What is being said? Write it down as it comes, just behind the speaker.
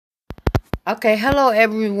Okay, hello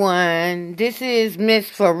everyone. This is Miss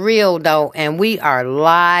For Real though, and we are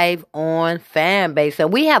live on Fanbase.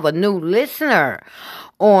 And we have a new listener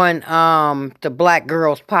on the Black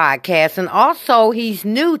Girls podcast, and also he's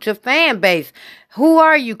new to Fanbase. Who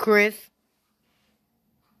are you, Chris?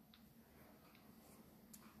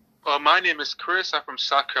 My name is Chris. I'm from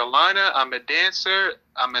South Carolina. I'm a dancer.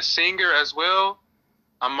 I'm a singer as well.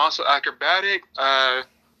 I'm also acrobatic.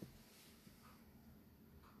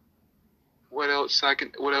 What else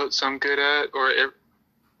I'm good at?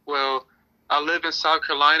 Well, I lived in South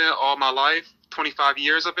Carolina all my life, 25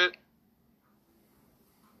 years of it.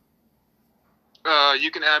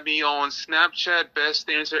 You can add me on Snapchat, Best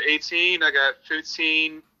Dancer 18. I got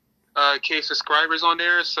 15K subscribers on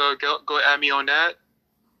there, so go add me on that.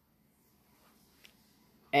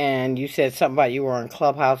 And you said something about you were on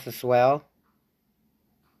Clubhouse as well.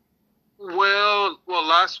 Well,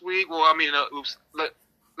 last week. Let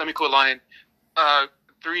me quit lying.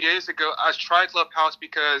 3 days ago, I tried Clubhouse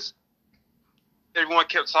because everyone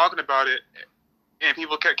kept talking about it, and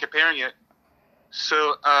people kept comparing it.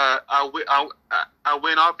 So I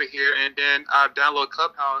went off of here, and then I downloaded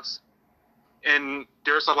Clubhouse, and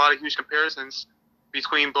there's a lot of huge comparisons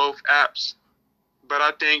between both apps. But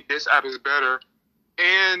I think this app is better,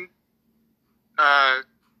 and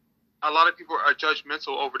a lot of people are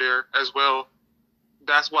judgmental over there as well.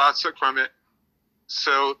 That's what I took from it.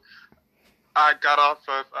 So I got off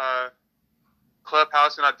of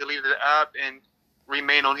Clubhouse and I deleted the app and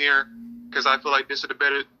remain on here because I feel like this is a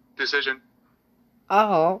better decision.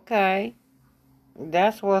 Oh, okay.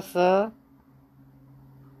 That's what's up.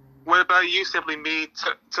 What about you, Simplymee?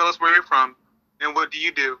 Tell us where you're from and what do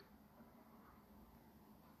you do?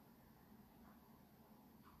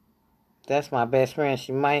 That's my best friend.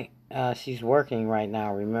 She's working right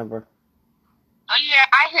now, remember? Oh yeah,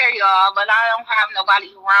 I hear y'all, but I don't have nobody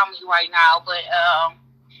around me right now. But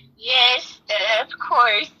yes, of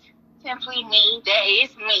course, Simplymee, that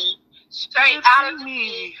is me, straight out of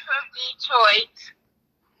me from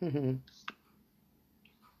Detroit.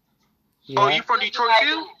 Yeah. Oh, you from Detroit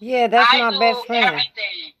too? Yeah, that's my best friend.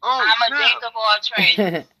 Everything. I'm a jack of all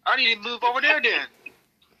trades. I need to move over there then.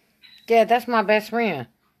 Yeah, that's my best friend.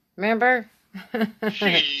 Remember? I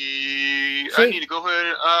need to go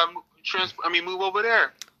ahead and move over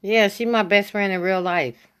there. Yeah, she's my best friend in real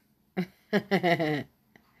life.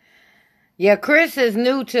 Yeah, Chris is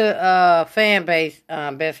new to Fanbase,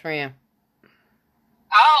 best friend.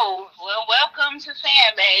 Oh, well, welcome to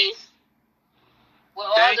Fanbase. Well,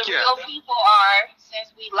 all the real people are,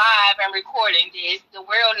 since we live and recording this, the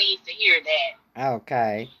world needs to hear that.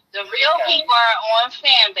 Okay. The real people are on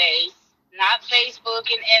Fanbase, not Facebook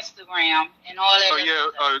and Instagram and all that.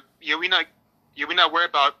 Oh yeah, we're not worried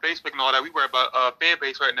about Facebook and all that. We worry about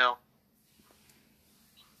Fanbase right now.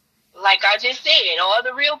 Like I just said, all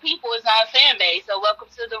the real people is on Fanbase. So welcome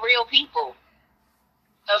to the real people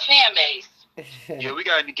of Fanbase. Yeah, we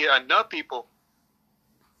got to get enough people.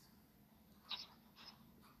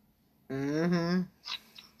 Mm-hmm.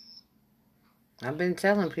 I've been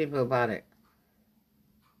telling people about it.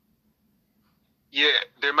 Yeah,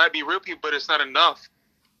 there might be real people, but it's not enough.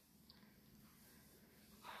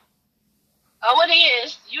 Oh, it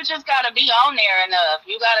is. You just gotta be on there enough.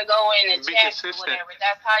 You gotta go in and chat or whatever.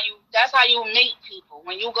 That's how you meet people.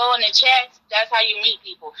 When you go in the chats, that's how you meet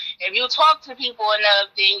people. If you talk to people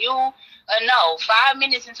enough, then you know 5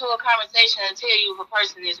 minutes into a conversation to tell you if a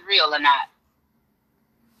person is real or not.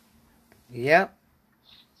 Yep.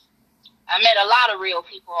 I met a lot of real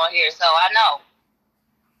people on here, so I know.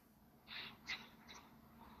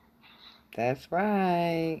 That's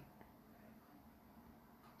right.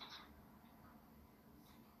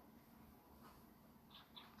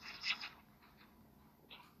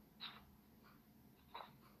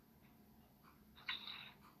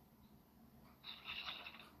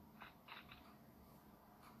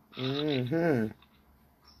 Mm-hmm.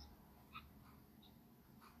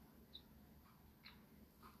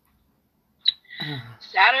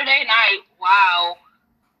 Saturday night, wow.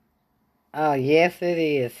 Oh, yes, it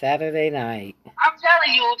is. Saturday night. I'm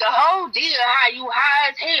telling you, the whole deal, how you high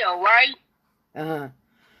as hell, right? Uh-huh.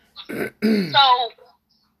 So,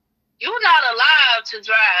 you're not allowed to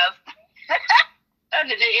drive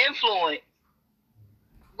under the influence.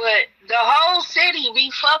 But the whole city be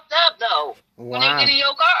fucked up, though, when they get in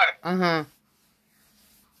your car. Uh-huh.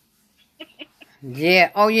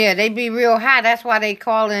 Yeah. Oh, yeah, they be real high. That's why they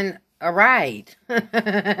calling a ride.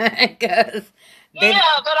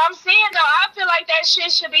 Yeah, but I'm saying, though, I feel like that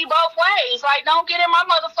shit should be both ways. Like, don't get in my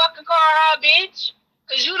motherfucking car high, bitch.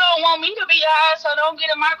 Because you don't want me to be high, so don't get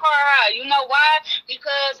in my car high. You know why?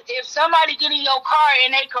 Because if somebody get in your car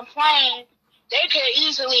and they complain they can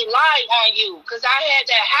easily lie on you. Because I had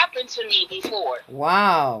that happen to me before.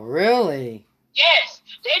 Wow, really? Yes,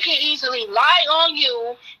 they can easily lie on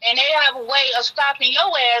you, and they have a way of stopping your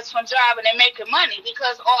ass from driving and making money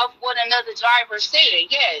because of what another driver said.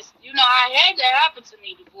 Yes, I had that happen to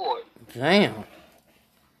me before. Damn.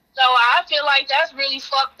 So I feel like that's really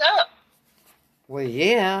fucked up. Well,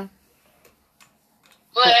 yeah.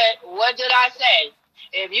 But what did I say?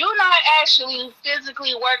 If you're not actually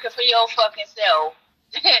physically working for your fucking self,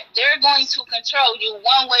 they're going to control you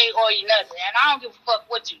one way or another. And I don't give a fuck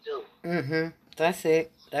what you do. Mm-hmm. That's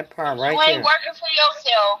it. That part right there. You ain't working for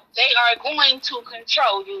yourself, they are going to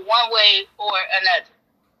control you one way or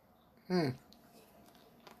another.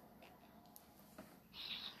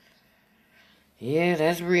 Yeah,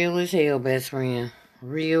 that's real as hell, best friend.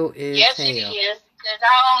 Real as yes, hell. Yes, it is. Because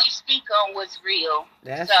I only speak on what's real.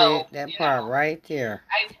 That's it. That part right there.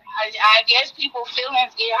 I guess people's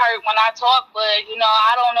feelings get hurt when I talk, but,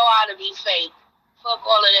 I don't know how to be fake. Fuck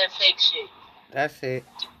all of that fake shit. That's it.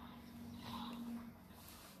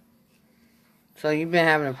 So you've been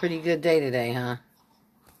having a pretty good day today, huh?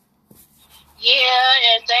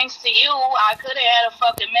 Yeah, and thanks to you, I could have had a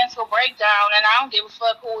fucking mental breakdown, and I don't give a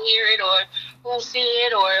fuck who hear it or who see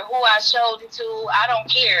it or who I showed it to. I don't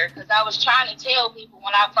care, because I was trying to tell people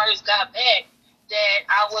when I first got back that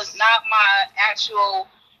I was not my actual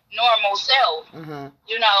normal self, and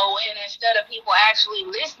instead of people actually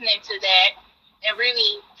listening to that and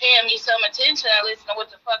really paying me some attention and listening to what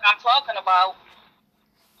the fuck I'm talking about,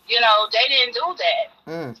 they didn't do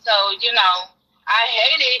that. So, I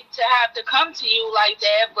hated to have to come to you like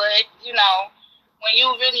that, but, when you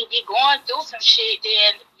really be going through some shit,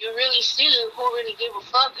 then you really see who really give a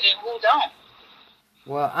fuck and who don't.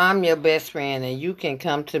 Well, I'm your best friend, and you can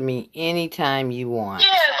come to me anytime you want. Yeah,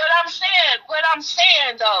 what I'm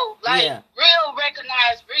saying though, real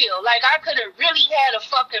recognize real. Like, I could have really had a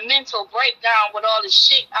fucking mental breakdown with all the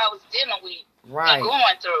shit I was dealing with and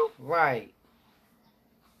going through. Right.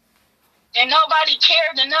 And nobody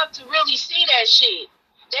cared enough to really see that shit.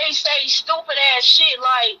 They say stupid ass shit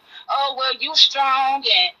like, oh, well, you strong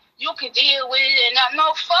and you can deal with it. And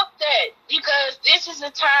no, fuck that. Because this is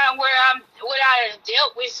a time where I have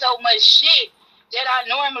dealt with so much shit that I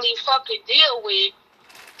normally fucking deal with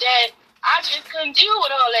that I just couldn't deal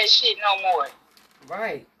with all that shit no more.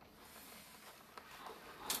 Right.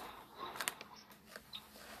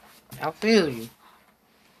 I feel you.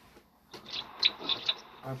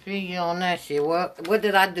 I feel you on that shit. What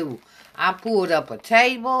did I do? I pulled up a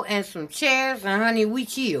table and some chairs, and honey, we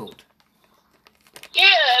chilled.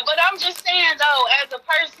 Yeah, but I'm just saying, though, as a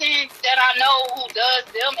person that I know who does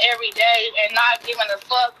them every day and not giving a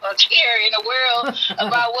fuck or care in the world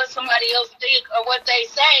about what somebody else think or what they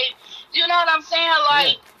say, you know what I'm saying?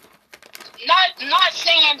 Like, not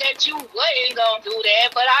saying that you wasn't gonna do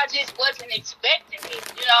that, but I just wasn't expecting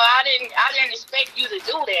it. I didn't expect you to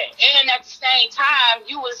do that. And at the same time,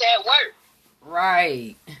 you was at work.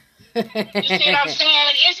 Right. You see what I'm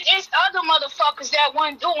saying? It's other motherfuckers that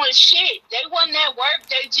wasn't doing shit. They wasn't at work.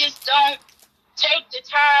 They just don't take the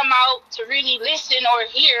time out to really listen or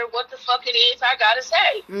hear what the fuck it is I gotta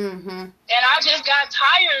say. And I just got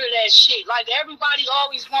tired of that shit. Like, everybody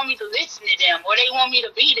always want me to listen to them, or they want me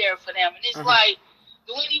to be there for them. And it's like,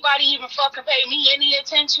 do anybody even fucking pay me any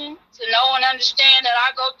attention to know and understand that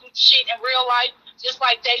I go through shit in real life just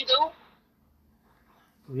like they do?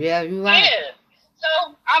 Yeah, you're right. Yeah.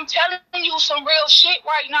 So I'm telling you some real shit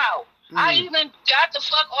right now. I even got the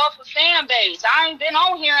fuck off of Fanbase. I ain't been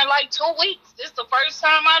on here in like 2 weeks. This is the first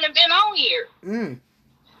time I done been on here.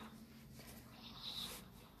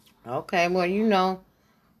 Okay, well,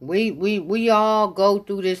 we all go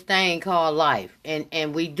through this thing called life,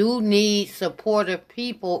 and we do need supportive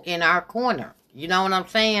people in our corner. You know what I'm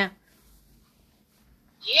saying?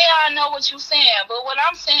 Yeah, I know what you're saying, but what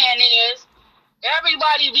I'm saying is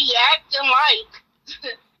everybody be acting like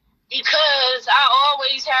because I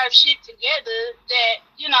always have shit together that,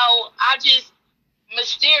 I just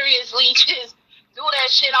mysteriously just do that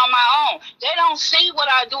shit on my own. They don't see what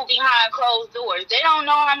I do behind closed doors. They don't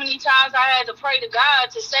know how many times I had to pray to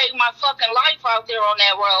God to save my fucking life out there on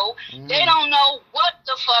that road. They don't know what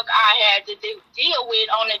the fuck I had to deal with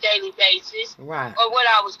on a daily basis, right, or what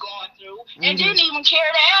I was going through, and didn't even care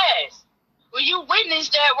to ask. Well, you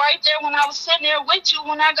witnessed that right there when I was sitting there with you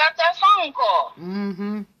when I got that phone call.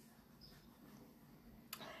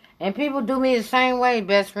 And people do me the same way,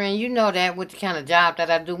 best friend. You know that with the kind of job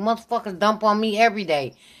that I do. Motherfuckers dump on me every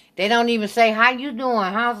day. They don't even say, how you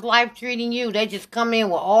doing? How's life treating you? They just come in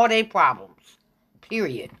with all their problems.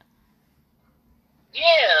 Period.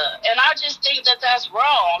 Yeah, and I just think that that's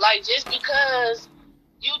wrong. Like, just because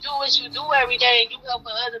you do what you do every day and you help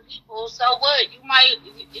other people, so what? You might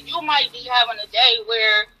be having a day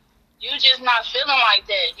where you just not feeling like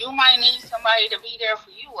that. You might need somebody to be there for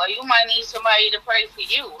you, or you might need somebody to pray for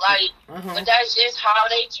you. Like, but that's just how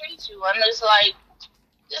they treat you. And it's like,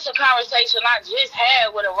 this is a conversation I just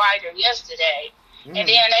had with a writer yesterday. And then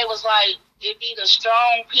they was like, it be the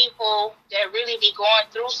strong people that really be going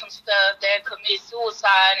through some stuff that commit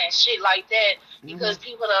suicide and shit like that because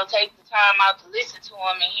people don't take the time out to listen to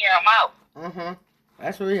them and hear them out.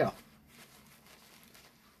 That's real.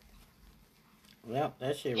 Yep,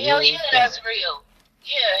 that shit real. Hell yeah, that's real.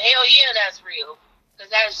 Yeah, hell yeah, that's real. Because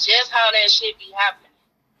that's just how that shit be happening.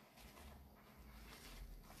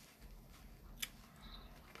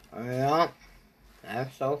 Yeah,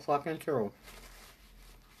 that's so fucking true.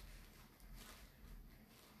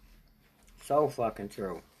 So fucking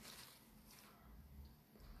true.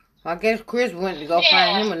 I guess Chris went to go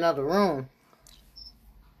find him another room.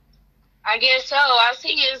 I guess so. I see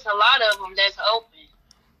it's a lot of them that's open.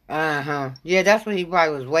 Yeah, that's what he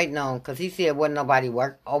probably was waiting on, because he said wasn't nobody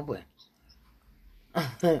open.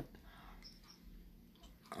 Yeah,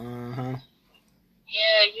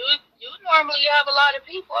 you normally have a lot of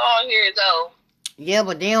people on here, though. Yeah,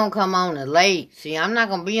 but they don't come on late. See, I'm not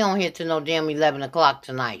going to be on here till no damn 11 o'clock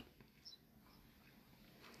tonight.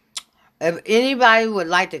 If anybody would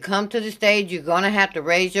like to come to the stage, you're going to have to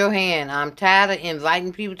raise your hand. I'm tired of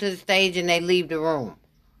inviting people to the stage and they leave the room.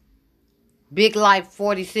 Big Life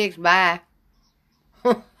 46, bye.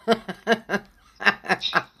 You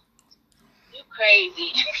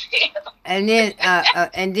crazy. and then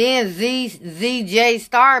ZJ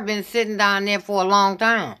Star been sitting down there for a long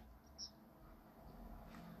time.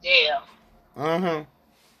 Damn.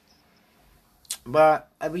 But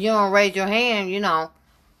if you don't raise your hand, you know,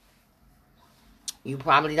 you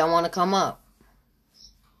probably don't want to come up.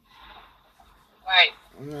 Right.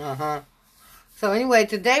 So anyway,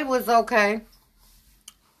 today was okay.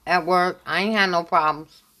 At work, I ain't had no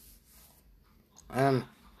problems. Matter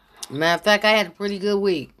of fact, I had a pretty good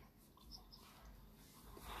week.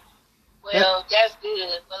 Well, that's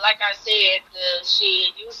good. But like I said,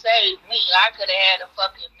 shit, you saved me. I could have had a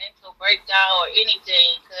fucking mental breakdown or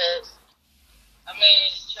anything, because, I mean,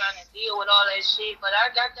 trying to deal with all that shit. But I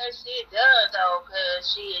got that shit done, though, because,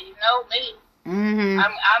 shit, you know me.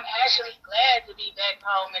 I'm actually glad to be back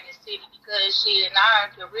home in the city, because, shit, now I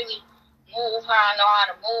can really move how I know how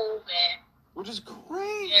to move and, which is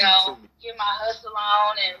great. You know, get my hustle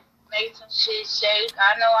on and make some shit shake.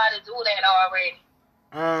 I know how to do that already.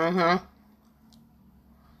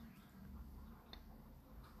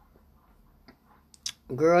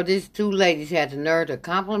 Girl, these two ladies had the nerve to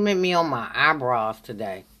compliment me on my eyebrows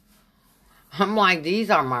today. I'm like, these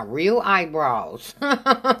are my real eyebrows.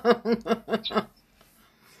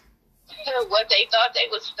 What, they thought they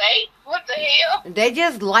was fake? What the hell? They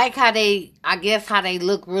just like how they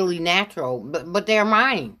look really natural. But they're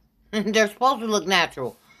mine. They're supposed to look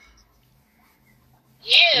natural.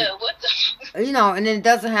 Yeah, what the... You know, and then it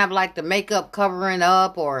doesn't have like the makeup covering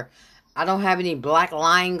up, or I don't have any black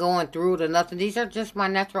line going through it or nothing. These are just my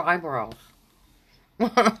natural eyebrows. Yeah.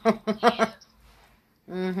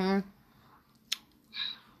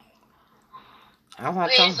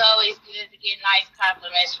 It's always good to get nice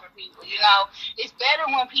compliments from people. You know, it's better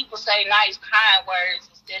when people say nice, kind words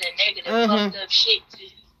instead of negative, fucked up shit to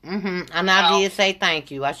you. And I did say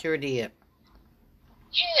thank you. I sure did.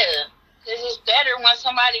 Yeah, because it's better when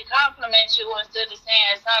somebody compliments you instead of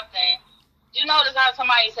saying something. You notice how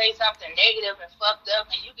somebody say something negative and fucked up,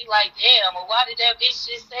 and you be like, damn, well, why did that bitch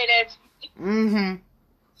just say that to me?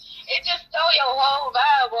 It just throw your whole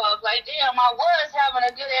vibe off. Like, damn, I was having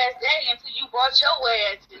a good ass day until you brought your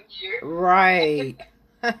ass in here. Right.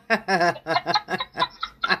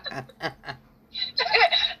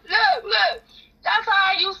 Look. That's how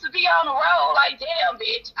I used to be on the road. Like, damn,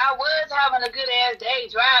 bitch, I was having a good ass day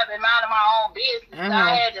driving, minding my own business. So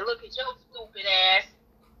I had to look at your stupid ass.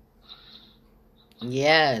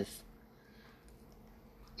 Yes.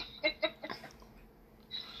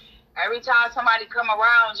 Every time somebody come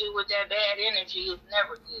around you with that bad energy, it's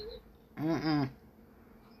never good.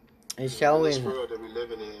 It sure is. In this world that we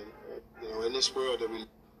living in, you know, in this world that we...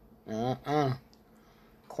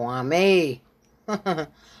 Kwame.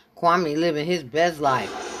 Kwame living his best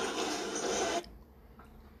life.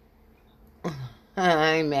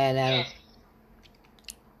 I ain't mad at him.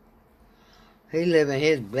 He living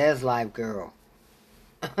his best life, girl.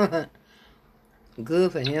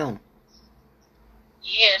 Good for him.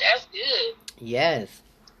 Yeah, that's good. Yes.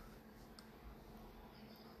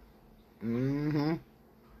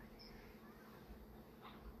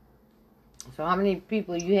 So how many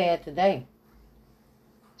people you had today?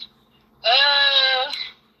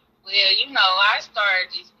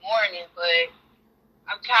 but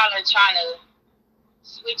I'm kind of trying to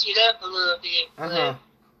switch it up a little bit. But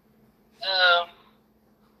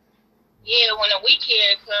yeah, when the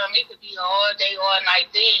weekend come, it could be an all day, all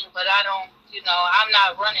night thing. But I don't, I'm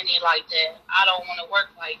not running it like that. I don't want to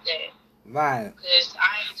work like that. Right. Because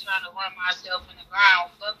I ain't trying to run myself in the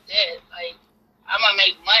ground. Fuck that. Like, I'm gonna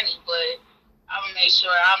make money, but I'm gonna make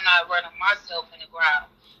sure I'm not running myself in the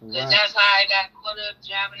ground. Because that's how I got caught up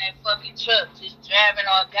driving that fucking truck, just driving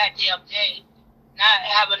all goddamn day, not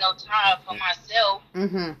having no time for myself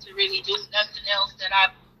to really do nothing else that I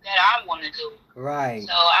want to do. Right.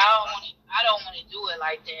 So I don't want to do it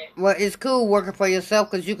like that. Well, it's cool working for yourself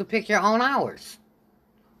because you can pick your own hours.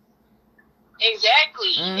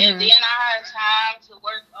 Exactly. And then I have time to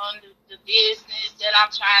work on the business that I'm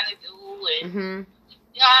trying to do, and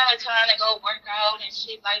I have time to go work out and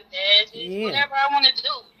shit like that. Just whatever I want to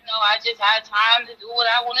do. I just have time to do what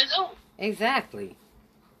I want to do. Exactly.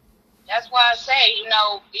 That's why I say,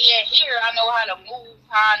 being here, I know how to move,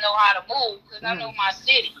 because I know my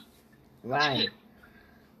city. Right.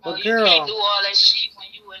 But you can't do all that shit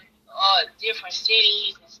when you in different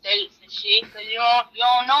cities and states and shit, because you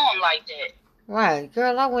don't know them like that. Right.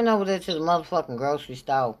 Girl, I went over there to the motherfucking grocery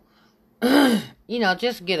store.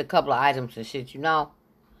 Just to get a couple of items and shit,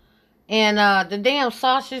 And the damn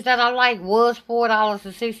sausage that I like was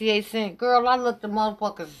 $4.68. Girl, I looked the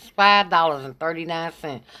motherfuckers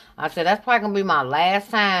 $5.39. I said, that's probably going to be my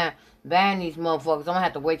last time buying these motherfuckers. I'm going to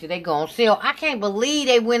have to wait till they go on sale. I can't believe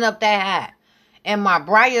they went up that high. And my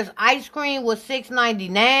Breyers ice cream was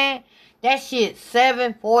 $6.99. That shit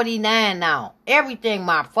 $7.49 now. Everything,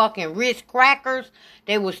 my fucking Ritz crackers,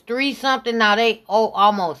 they was $3 something. Now they owe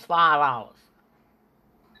almost $5.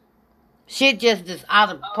 Shit just is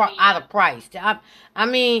out of price. I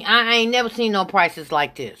mean, I ain't never seen no prices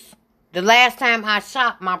like this. The last time I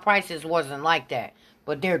shopped, my prices wasn't like that.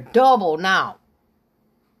 But they're double now.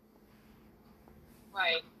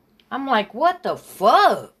 Right. I'm like, what the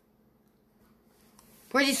fuck?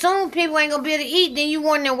 Pretty soon people ain't gonna be able to eat. Then you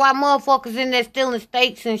wondering why motherfuckers in there stealing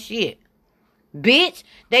steaks and shit. Bitch,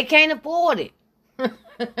 they can't afford it. See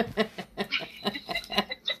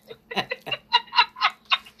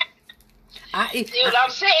what I'm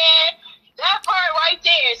saying? That part right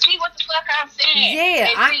there. See what the fuck I'm saying? Yeah.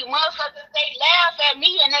 And see, motherfuckers, they laugh at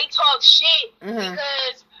me and they talk shit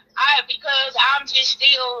because I'm just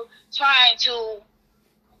still trying to,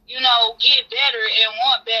 get better,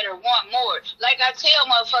 want more. Like I tell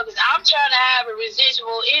motherfuckers, I'm trying to have a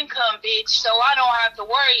residual income, bitch, so I don't have to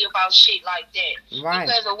worry about shit like that. Right.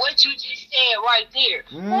 Because of what you just said right there.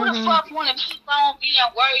 Who the fuck want to keep on being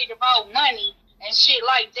worried about money and shit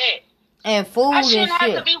like that? And food and shit. I shouldn't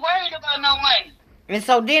have to be worried about no money. And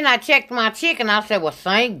so then I checked my chicken. I said, well,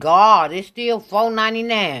 thank God, it's still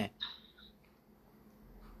 $4.99.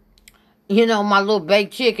 My little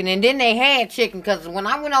baked chicken. And then they had chicken, because when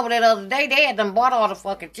I went over there the other day, they had them bought all the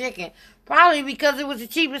fucking chicken. Probably because it was the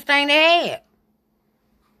cheapest thing they had.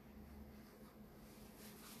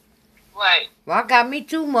 Right. Well, I got me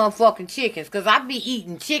 2 motherfucking chickens, because I be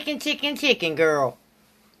eating chicken, girl.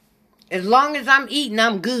 As long as I'm eating,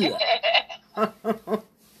 I'm good. Yeah,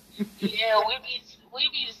 we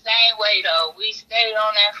be the same way, though. We stay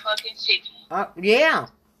on that fucking chicken. Yeah.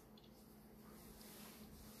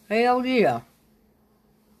 Hell yeah.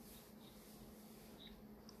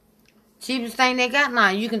 Cheapest thing they got now.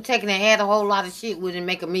 You can take it and add a whole lot of shit with it and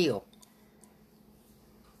make a meal.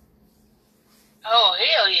 Oh,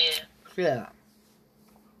 hell yeah. Yeah.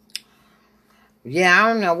 Yeah, I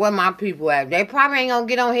don't know where my people at. They probably ain't gonna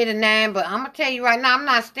get on here to 9, but I'm gonna tell you right now, I'm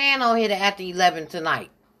not staying on here to after 11 tonight.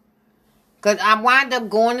 Because I wind up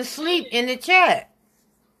going to sleep in the chat.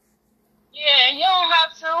 Yeah, you don't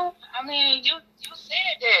have to. I mean, you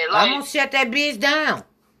said that. Like, I'm gonna shut that bitch down.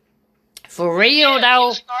 For real,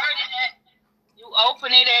 though. You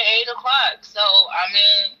open it at 8 o'clock. So, I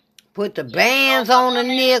mean. Put the bands on the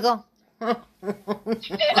nigga. They'll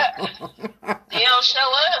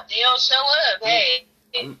show up. Hey,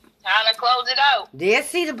 time to close it out. They'll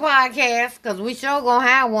see the podcast, because we sure gonna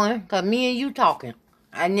have one, because me and you talking.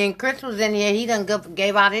 And then Chris was in here, he done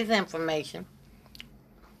gave out his information.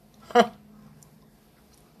 Damn,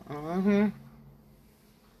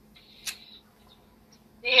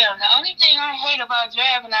 the only thing I hate about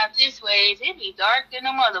driving out this way is it be dark than a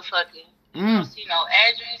motherfucker. You don't see no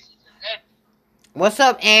addresses or nothing. What's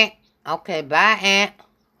up, Aunt? Okay, bye, Aunt.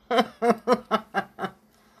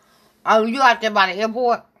 Oh, you out there by the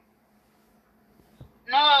airport?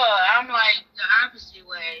 No, I'm like the opposite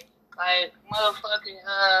way. Like motherfucking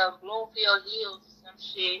Bloomfield Hills or some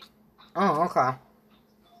shit. Oh, okay.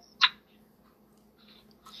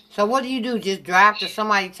 So what do? Just drive till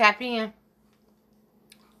somebody tap in?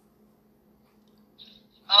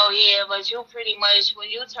 Oh yeah, but you pretty much when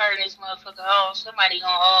you turn this motherfucker on, somebody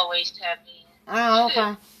gonna always tap in. Oh,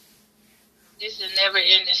 okay. This is never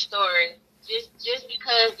ending story. Just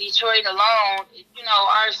because Detroit alone, you know,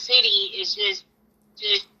 our city is just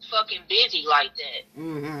fucking busy like that.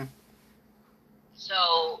 Mm-hmm.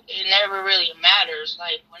 So it never really matters.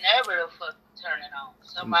 Like whenever the fuck you turn it on,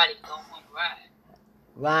 somebody gonna want to ride.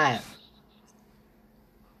 Right.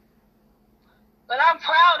 But I'm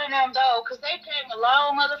proud of them though, cause they came a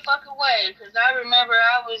long motherfucking way. Cause I remember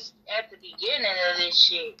I was at the beginning of this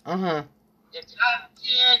shit. Uh-huh. The top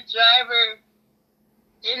 10 driver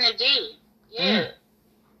in the D. Yeah.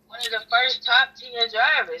 One of the first top 10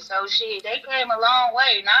 drivers. So shit, they came a long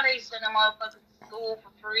way. Now they send them motherfuckers to school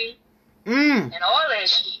for free. And all that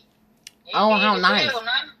shit. They oh, how nice. Well,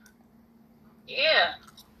 yeah.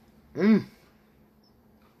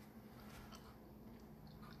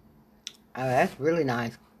 Oh, that's really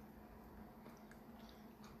nice.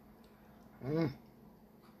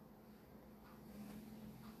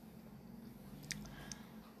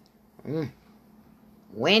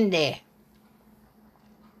 Wendy.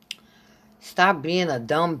 Stop being a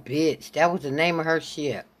dumb bitch. That was the name of her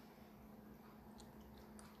shit.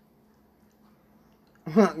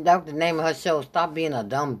 That was the name of her show. Stop being a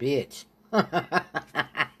dumb bitch.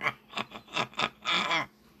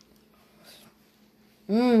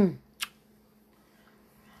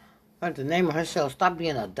 That's the name of her show. Stop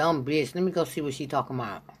being a dumb bitch. Let me go see what she talking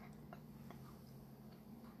about.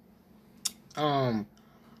 Let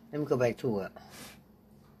me go back to it.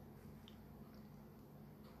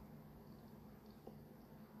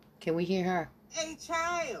 Can we hear her? A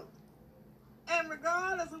child. And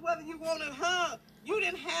regardless of whether you wanted her, you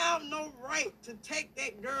didn't have no right to take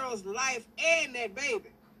that girl's life and that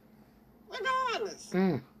baby. Regardless.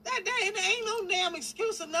 There ain't no damn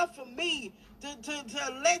excuse enough for me to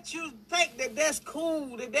let you think that that's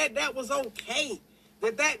cool, that was okay,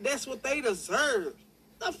 that's what they deserve.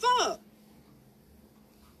 The fuck?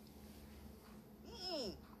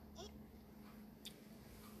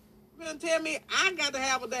 You gonna tell me I got to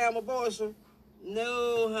have a damn abortion?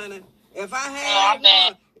 No, honey. If I had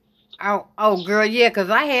one... Oh, girl, yeah, because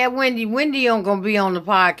I had Wendy. Wendy ain't going to be on the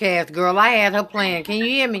podcast, girl. I had her playing. Can you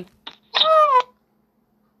hear me?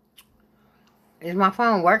 Is my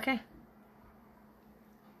phone working?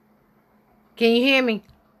 Can you hear me?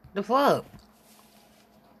 The fuck?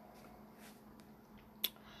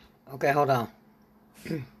 Okay, hold on.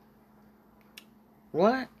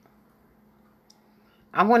 What?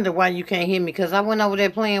 I wonder why you can't hear me, because I went over there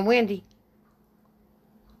playing Wendy.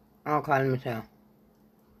 Okay, let me tell.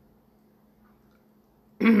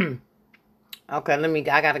 Okay,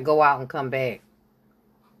 I gotta go out and come back.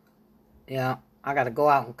 Yeah, I gotta go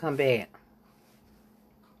out and come back.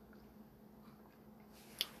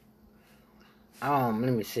 Let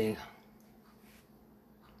me see.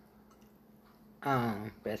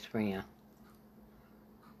 Best friend.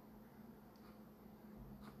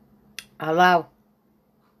 Hello?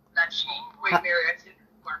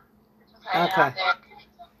 Okay.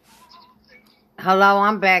 Hello,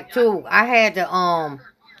 I'm back too. I had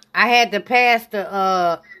to pass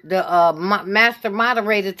the master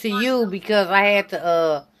moderator to you because I had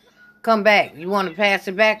to come back. You want to pass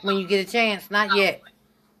it back when you get a chance? Not yet.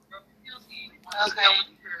 Okay.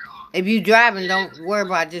 If you driving, don't worry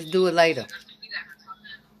about it. Just do it later.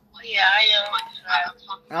 Yeah, I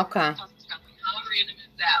am. Okay. How random is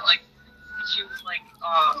that? Like, she was like,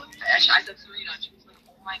 I said Serena, she was like,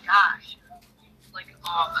 oh my gosh. Like,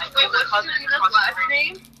 I know her cousin. What's last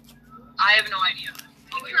name? I have no idea.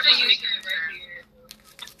 Okay.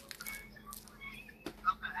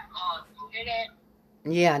 Hear that?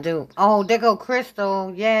 Yeah, I do. Oh, there go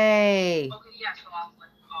Crystal. Yay. Okay, yeah, so I was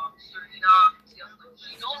like, Serena,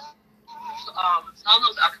 she knows, some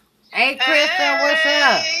of those. Hey, Crystal, what's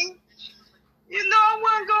up? You know I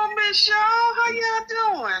wasn't gonna miss y'all. How y'all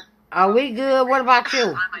doing? Are we good? What about you?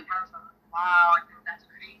 Wow, I think that's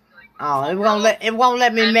crazy. Like, It won't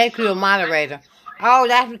let me make you a moderator. Oh,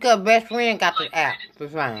 that's because best friend got the app.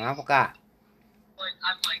 It's fine. I forgot.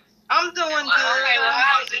 I'm doing good.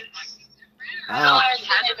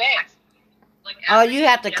 Oh, you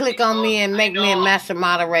have to click on me and make me a master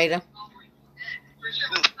moderator.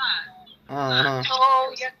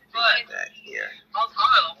 Oh, yeah. I'll tell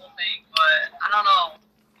her the whole thing, but I don't know.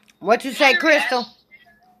 What you say, Crystal?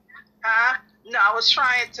 Huh? No, I was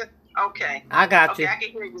trying to. Okay. I got you. I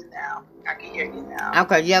can hear you now.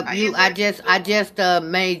 Okay. Yep. I just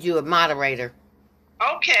made you a moderator.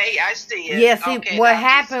 Okay, I see it. Yeah. See, what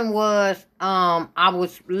happened was, I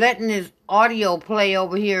was letting this audio play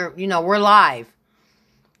over here. You know, we're live.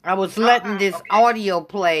 I was letting this audio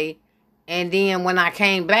play, And then when I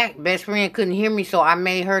came back, best friend couldn't hear me, so I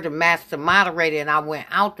made her the master moderator, and I went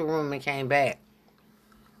out the room and came back.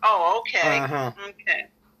 Oh, okay. Uh-huh. Okay.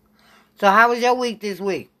 So how was your week this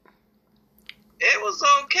week? It was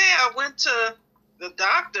okay. I went to the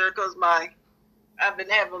doctor because I've been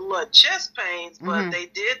having a little chest pains, but they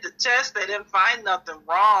did the test. They didn't find nothing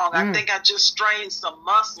wrong. I think I just strained some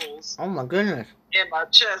muscles. Oh, my goodness. In my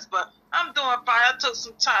chest, but I'm doing fine. I took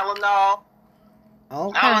some Tylenol.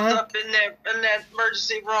 Okay. I was up in that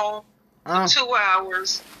emergency room for 2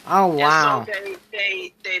 hours. Oh, wow. And so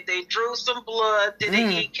they drew some blood, did an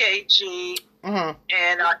EKG,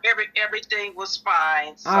 and everything was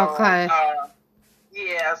fine. So, okay.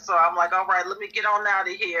 Yeah, so I'm like, all right, let me get on out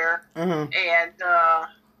of here. And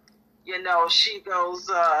she goes,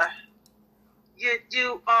 have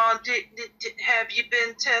you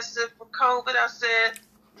been tested for COVID? I said,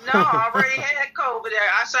 no, I already had COVID.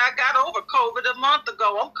 I said, I got over COVID a month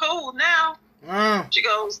ago. I'm cool now. She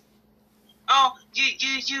goes, oh,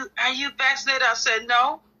 you are you vaccinated? I said,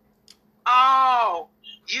 no. Oh,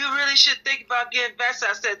 you really should think about getting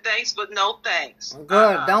vaccinated. I said, thanks, but no thanks.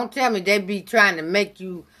 Good. Don't tell me they be trying to make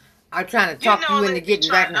you, are trying to talk you into getting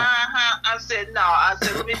vaccinated. I said, no. I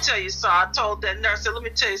said, let me tell you something. I told that nurse, I said, let me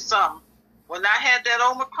tell you something. When I had that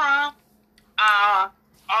Omicron,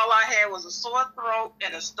 all I had was a sore throat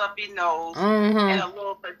and a stuffy nose and a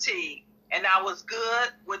little fatigue. And I was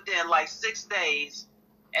good within like 6 days.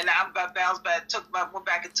 And I bounced back, went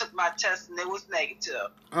back and took my test, and it was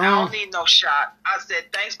negative. I don't need no shot. I said,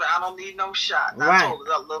 thanks, but I don't need no shot. And I told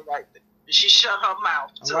her that little right there. She shut her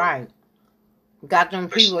mouth, too. Right. Got them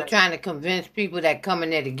people trying to convince people that come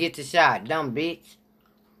in there to get the shot. Dumb bitch.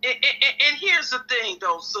 And here's the thing,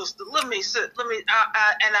 though, sister.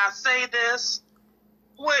 I say this.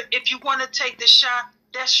 If you want to take the shot,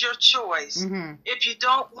 that's your choice. If you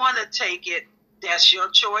don't want to take it, that's your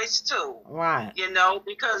choice too. Right.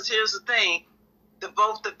 Because here's the thing.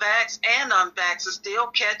 Both the vax and unvax are still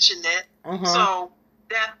catching it. So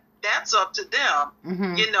that's up to them.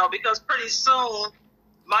 Because pretty soon,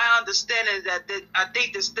 my understanding is that I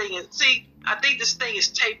think this thing is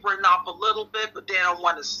tapering off a little bit, but they don't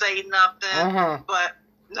want to say nothing. But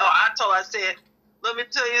no, I said, let me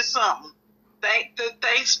tell you something.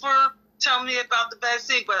 Thanks for telling me about the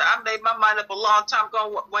vaccine, but I made my mind up a long time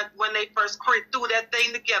ago when they first threw that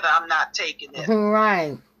thing together. I'm not taking it.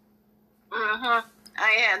 Right. I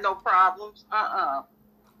ain't had no problems.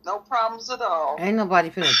 No problems at all. Ain't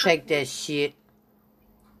nobody finna take that shit.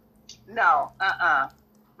 No.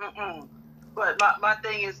 But my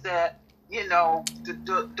thing is that,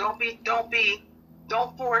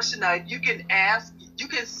 don't force it. You can ask, you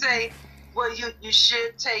can say, well, you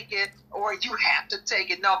should take it, or you have to take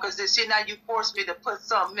it. No, because now you force me to put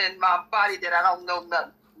something in my body that I don't know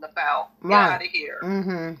nothing about. Get out of here.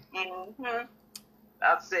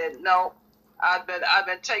 I said no. I've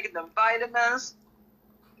been taking the vitamins,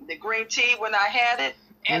 the green tea when I had it,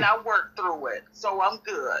 and I worked through it, so I'm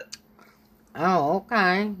good. Oh,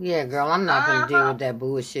 okay. Yeah, girl, I'm not gonna deal with that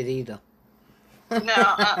bullshit either.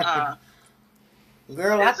 No,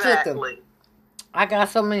 Girl, exactly. I got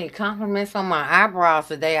so many compliments on my eyebrows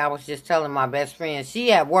today. I was just telling my best friend.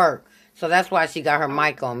 She at work, so that's why she got her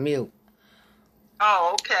mic on mute.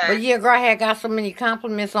 Oh, okay. But yeah, girl, I had got so many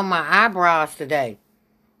compliments on my eyebrows today.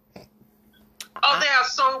 Oh, they are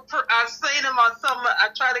so pretty. I've seen them on some. I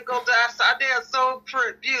try to go down. They are so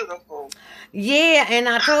pretty, beautiful. Yeah, and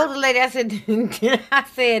I told the lady, I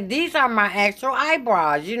said, these are my actual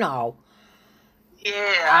eyebrows, Yeah.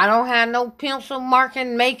 I don't have no pencil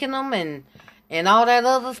marking making them and all that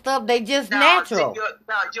other stuff. They just natural.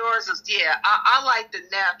 Yours is, I like the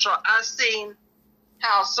natural. I've seen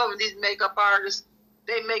how some of these makeup artists,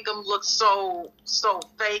 they make them look so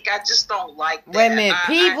fake. I just don't like that. Wait a minute.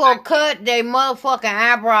 People cut their motherfucking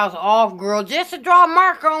eyebrows off, girl, just to draw a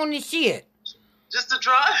marker on the shit. Just to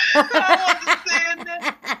draw? I don't understand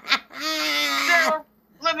that. Now,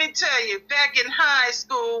 let me tell you, back in high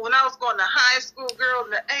school, when I was going to high school, girl,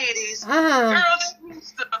 in the 80s,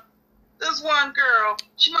 girls, this one girl,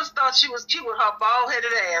 she must have thought she was cute with her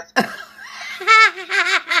bald-headed ass.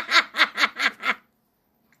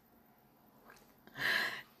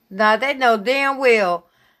 Now, they know damn well,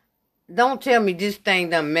 don't tell me this thing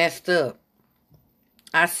done messed up.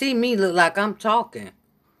 I see me look like I'm talking.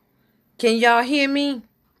 Can y'all hear me?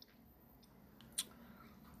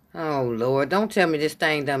 Oh, Lord, don't tell me this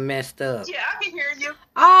thing done messed up. Yeah, I can hear you.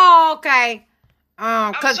 Oh, okay.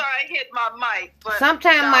 I'm sorry I hit my mic, but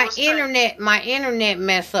sometimes my internet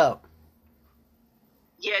mess up.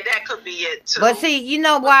 Yeah, that could be it too. But see, you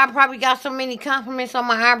know why I probably got so many compliments on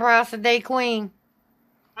my eyebrows today, Queen?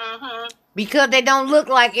 because they don't look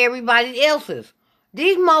like everybody else's.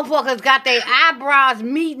 These motherfuckers got their eyebrows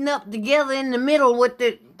meeting up together in the middle with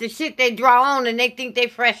the shit they draw on, and they think they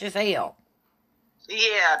fresh as hell.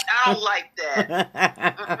 Yeah, I don't like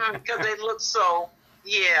that. Because they look so,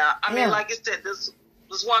 yeah. I mean, like I said, this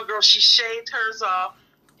one girl, she shaved hers off,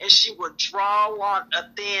 and she would draw on a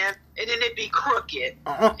thin, and then it'd be crooked.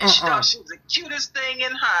 And she thought she was the cutest thing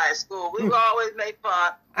in high school. We would always make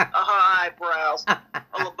fun of her eyebrows,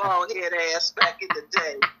 on the bald head ass back in the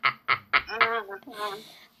day.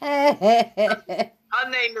 Her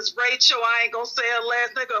name is Rachel. I ain't gonna say her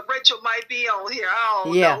last name, because Rachel might be on here. I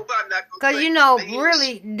don't know. Because, you know,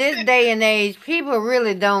 really, this day and age, people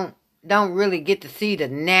really don't really get to see the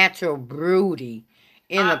natural beauty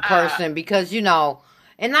in a person. Because, you know,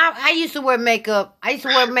 and I used to wear makeup. I used to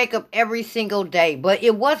wear makeup every single day. But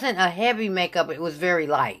it wasn't a heavy makeup. It was very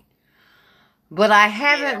light. But I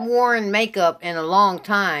haven't worn makeup in a long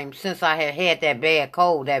time since I had that bad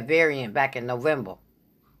cold, that variant back in November.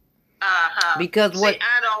 Because I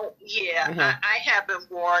don't. I haven't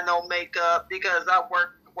worn no makeup because I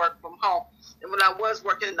work from home. And when I was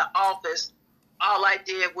working in the office, all I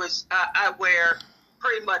did was I wear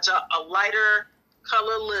pretty much a lighter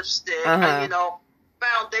color lipstick, you know,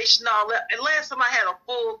 foundation, all that. And last time I had a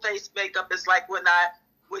full face makeup is like when I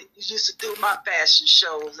used to do my fashion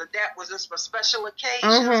shows, and that was just for special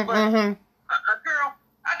occasions. But girl,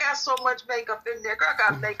 I got so much makeup in there. Girl, I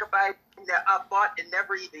got makeup that I bought and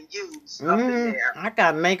never even used up in there. I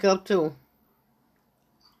got makeup too.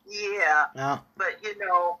 Yeah. But you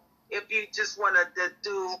know, if you just wanted to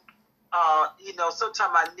do, you know,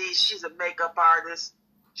 sometimes my niece, she's a makeup artist.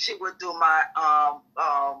 She would do my,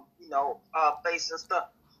 you know, face and stuff.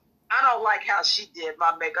 I don't like how she did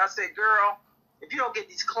my makeup. I said, girl, if you don't get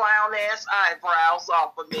these clown ass eyebrows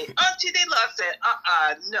off of me, Auntie, I said,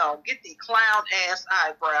 no, get the clown ass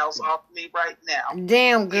eyebrows off of me right now.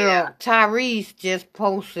 Damn, girl, Tyrese just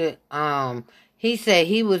posted. He said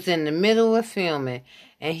he was in the middle of filming,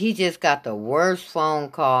 and he just got the worst phone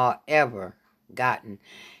call ever gotten.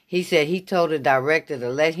 He said he told the director to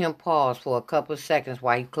let him pause for a couple of seconds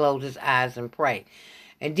while he closed his eyes and pray.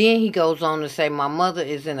 And then he goes on to say, my mother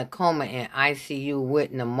is in a coma in ICU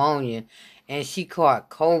with pneumonia, and she caught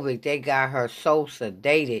COVID. They got her so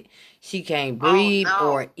sedated, she can't breathe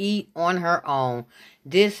or eat on her own.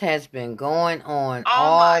 This has been going on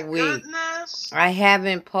all week. Goodness. I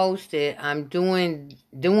haven't posted. I'm doing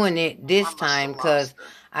it this time because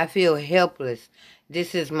I feel helpless.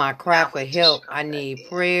 This is my cry for help. I need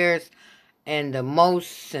prayers and the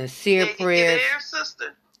most sincere prayers.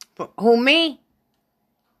 Sister. Who, me?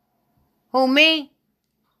 Who, me?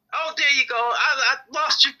 Oh, there you go. I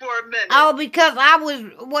lost you for a minute. Oh, because I was...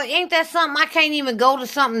 Well, ain't that something? I can't even go to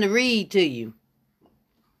something to read to you.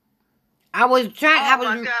 I was trying... Oh,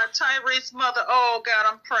 my God. Tyrese's mother. Oh, God,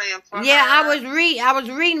 I'm praying for her. Yeah, I was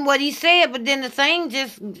reading what he said, but then the thing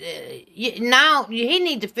just... now, he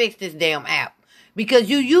need to fix this damn app. Because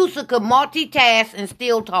you used to could multitask and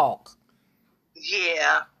still talk.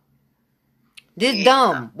 Yeah. This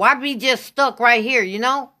dumb. Why be just stuck right here, you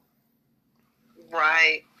know?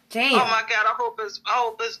 Right. Damn. Oh my God! I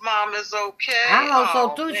hope his mom is okay. I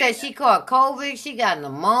hope so too. Said she caught COVID. She got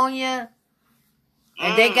pneumonia,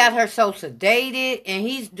 and they got her so sedated. And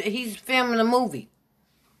he's filming a movie.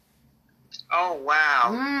 Oh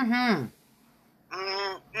wow.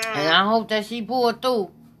 And I hope that she pulled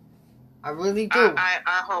through. I really do.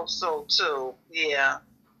 I hope so too. Yeah.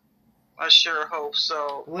 I sure hope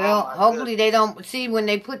so. Well, hopefully they don't see when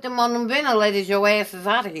they put them on them ventilators. Your ass is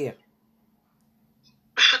out of here.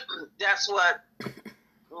 That's what.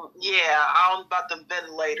 Yeah, all about them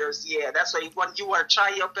ventilators. Yeah, that's what you want to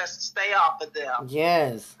try your best to stay off of them.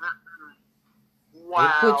 Yes.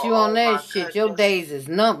 Wow. They put you on that shit. Goodness. Your days is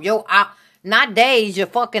numbered. Not days. Your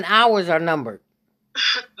fucking hours are numbered.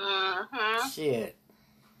 Shit.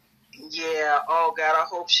 Yeah. Oh God, I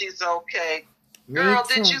hope she's okay. Girl,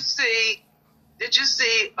 did you see?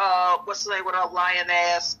 What's the name with her lion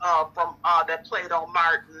ass from that played on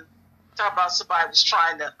Martin? Talk about somebody was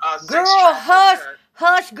trying to. Girl,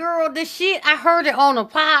 hush, girl. The shit I heard it on a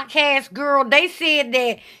podcast. Girl, they said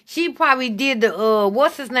that she probably did the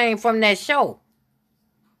what's his name from that show.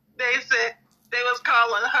 They said they was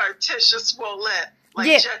calling her Tisha Smollett. Like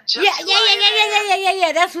yeah, just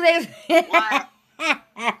yeah. That's what they said. Girl,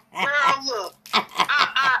 look,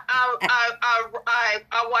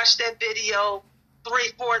 I watched that video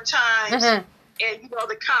 3-4 times, and you know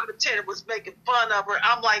the commentator was making fun of her.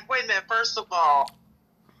 I'm like, wait a minute. First of all,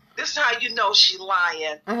 this is how you know she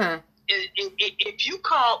lying. If you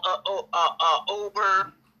call a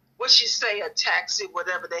Uber, what she say, a taxi,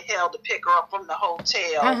 whatever the hell, to pick her up from the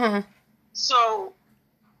hotel, So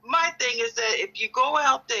my thing is that if you go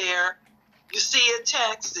out there, you see a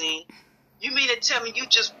taxi, you mean to tell me you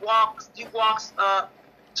walks up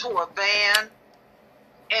to a van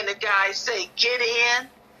and the guy say, get in,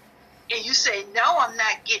 and you say, no, I'm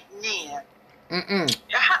not getting in.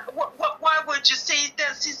 Why would you see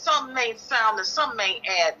that? See, something ain't sounding, something ain't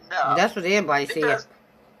adding up. That's what everybody said.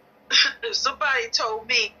 If somebody told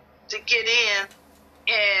me to get in,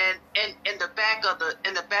 and the back of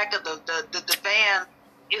the van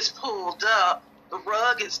is pulled up, the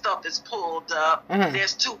rug and stuff is pulled up,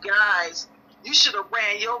 there's two guys, you should have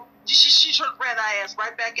she should have ran her ass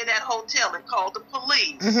right back in that hotel and called the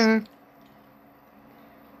police.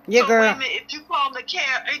 Yeah, so girl. Wait a minute, if you call the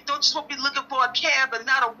cab, don't you supposed to be looking for a cab and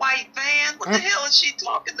not a white van? What the hell is she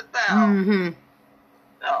talking about?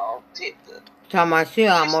 Oh, Talking about she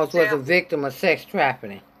almost was a victim of sex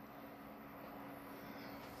trafficking.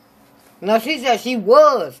 No, she said she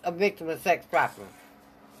was a victim of sex trafficking.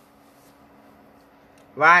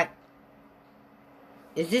 Right?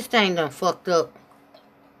 Is this thing done fucked up?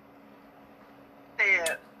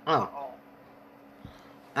 Yeah. Oh.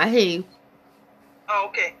 I hear you. Oh,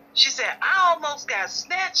 okay. She said, I almost got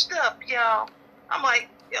snatched up, y'all. I'm like,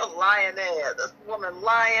 you're lying there. This woman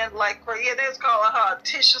lying like crazy. Yeah, they was calling her a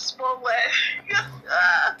tissue Smollett.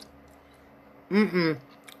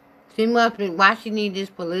 She must be, why she need this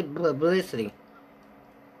publicity?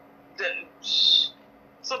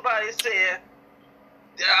 Somebody said,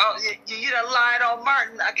 you done lied on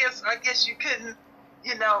Martin. I guess you couldn't,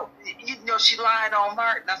 she lied on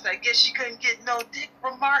Martin. I said, I guess she couldn't get no dick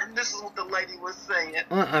from Martin. This is what the lady was saying.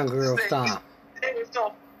 Girl, stop. They was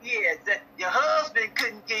so, that your husband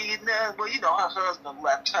couldn't give you none. Well, her husband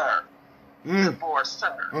left her. Divorced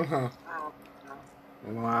her.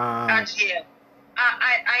 Wow.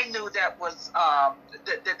 I knew that was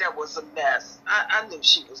that was a mess. I knew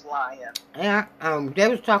she was lying. Yeah, they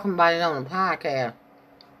was talking about it on the podcast,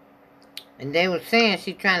 and they was saying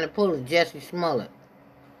she trying to pull a Jesse Smollett.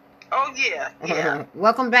 Oh yeah.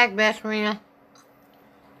 Welcome back, best friend.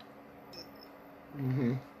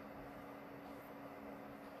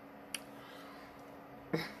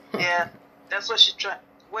 Yeah, that's what she tried.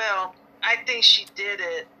 Well, I think she did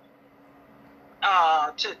it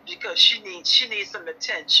because she needs some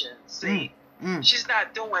attention. See, she's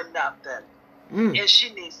not doing nothing, and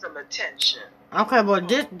she needs some attention. Okay, but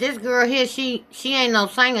this girl here, she ain't no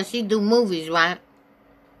singer. She do movies, right?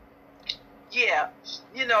 Yeah,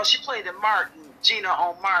 she played in Martin, Gina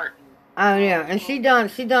on Martin. Oh yeah, and she done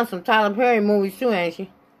some Tyler Perry movies too, ain't she?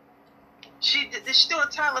 Did she do a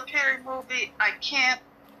Tyler Perry movie? I can't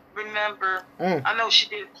remember. I know she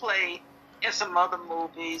did play in some other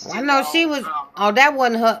movies. I know she was. Oh, that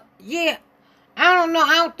wasn't her. Yeah, I don't know.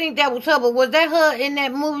 I don't think that was her. But was that her in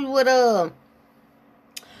that movie with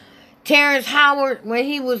Terrence Howard when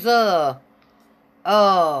he was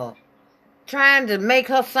trying to make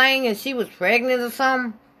her sing and she was pregnant or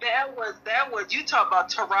something? That was you talk about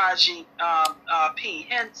Taraji P.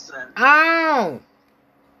 Henson. Oh.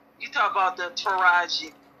 You talk about the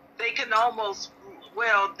Taraji. They can almost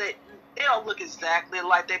they don't look exactly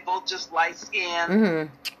like, they both just light skinned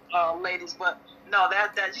ladies, but no,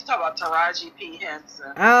 that you talk about Taraji P.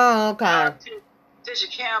 Henson. Oh, okay. Tisha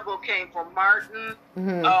Campbell came from Martin.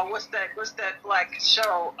 What's that black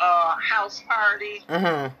show? House Party.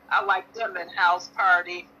 I like them in House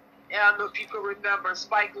Party. And I don't know if you can remember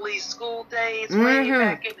Spike Lee's School Days way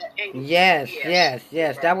back in the 80s.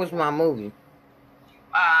 Yes. That was my movie.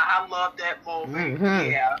 I love that movie.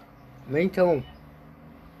 Yeah. Me too.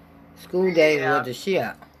 School Days was the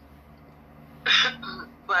shit.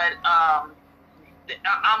 But I'm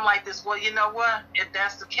like this. Well, you know what? If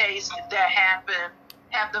that's the case, if that happened,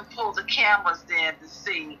 have them pull the cameras in to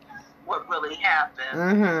see what really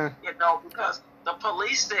happened. Because the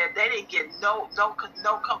police said they didn't get no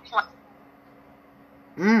complaint.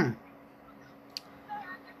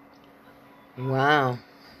 Wow.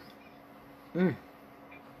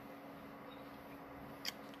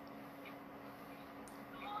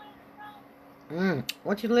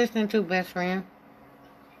 What you listening to, best friend?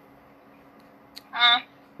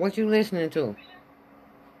 What you listening to?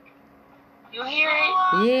 You hear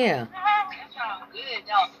it? Yeah. That sounds good,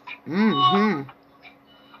 don't it?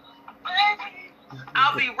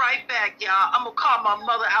 I'll be right back, y'all. I'm gonna call my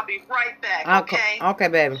mother. I'll be right back. Okay. Okay,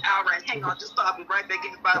 baby. All right, hang on. Just I'll be right back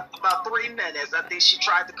in about 3 minutes. I think she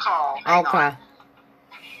tried to call.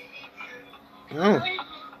 Who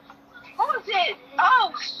is it?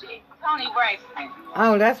 Oh shit, Tony Braxton.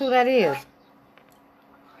 Oh, that's who that is.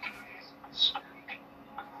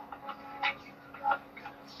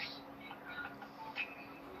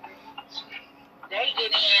 They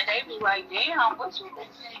get in. They they be like, damn, what you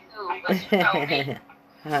listening to? But you know me.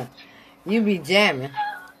 You be jamming.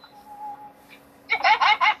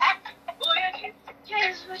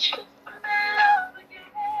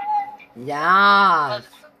 Yes.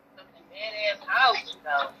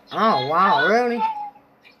 Oh, wow, really?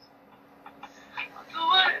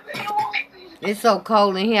 It's so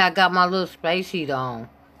cold in here, I got my little space heat on.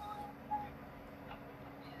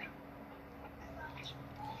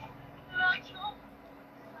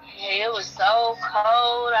 Yeah, it was so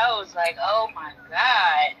cold. I was like, oh my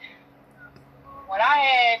God. When I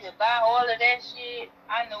had to buy all of that shit,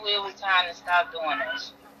 I knew it was time to stop doing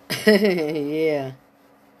this. Yeah.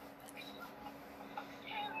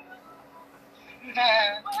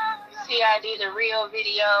 See, I did a real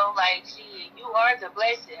video, like, gee, you are the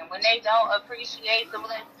blessing when they don't appreciate the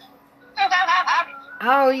blessing.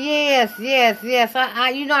 Oh, yes. I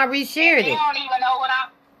reshared it. They don't even know what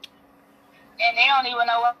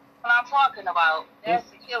I'm talking about. That's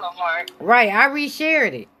the killer part. Right, I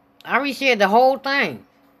reshared it. I reshared the whole thing.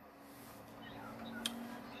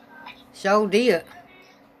 So did.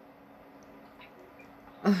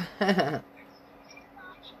 They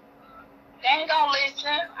ain't gonna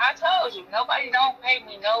listen. I told you, nobody don't pay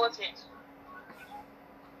me no attention.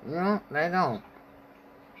 No, they don't.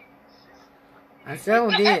 I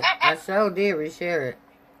so did. I so did reshare it.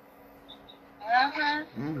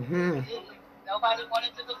 Nobody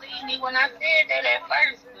wanted to believe me when I said that at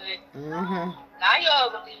first, but now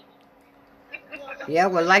y'all believe me. Yeah,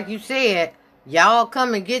 well, like you said, y'all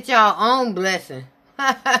come and get y'all own blessing.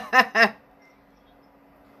 Oh,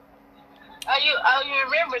 you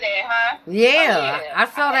remember that, huh? Yeah, I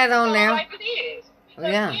saw that on there. Like it is.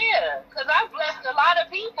 Yeah. Yeah, because I blessed a lot of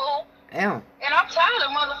people. Yeah. And I'm tired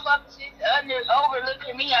of motherfuckers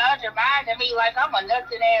overlooking me or undermining me like I'm a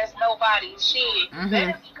nothing ass nobody. Shit. You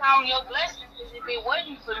better be counting your blessings, because if it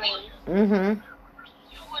wasn't for me, you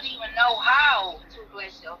wouldn't even know how to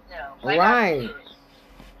bless yourself. Like right.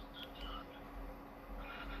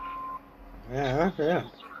 Yeah, that's it.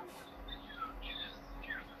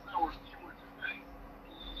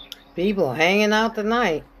 People hanging out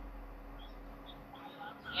tonight.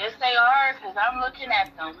 Yes, they are, because I'm looking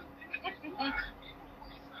at them.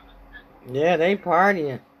 Yeah, they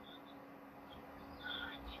partying.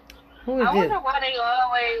 Who is I wonder this? why they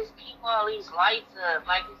always keep all these lights up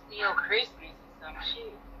like it's still Christmas or some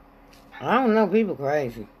shit. I don't know, people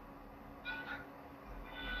crazy.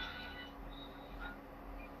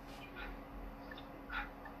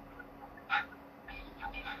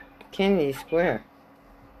 Kennedy Square.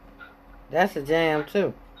 That's a jam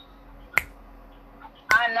too.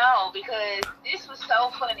 I know, because this was so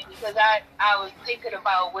funny, because I was thinking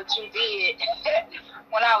about what you did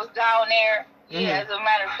when I was down there. Yeah, as a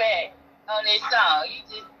matter of fact, on this song, you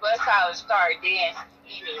just bust out and start dancing.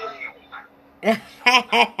 And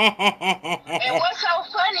what's so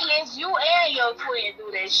funny is you and your twin do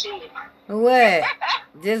that shit. What?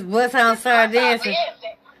 Just bust out and start dancing?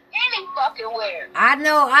 Any fucking where. I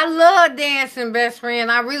know, I love dancing, best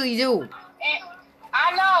friend. I really do. And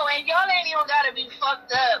I know, and y'all ain't even gotta be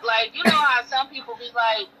fucked up. Like, you know how some people be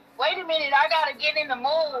like, wait a minute, I gotta get in the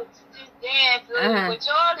mood to just dance. But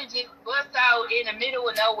y'all to just bust out in the middle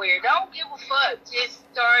of nowhere. Don't give a fuck. Just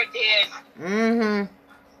start dancing.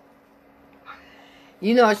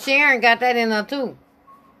 You know, Sharon got that in her too.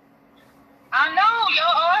 I know,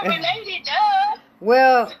 y'all are related, duh.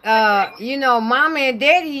 Well, you know, Mama and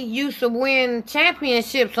Daddy used to win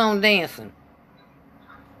championships on dancing.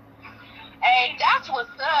 Hey, that's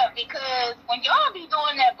what's up, because when y'all be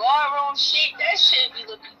doing that ballroom shit, that shit be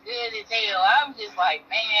looking good as hell. I'm just like,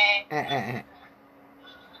 man.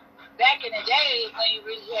 Back in the days when you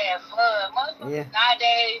really had fun, motherfuckers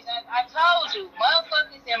nowadays, I told you,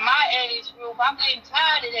 motherfuckers in my age group, I'm getting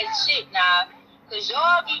tired of that shit now, because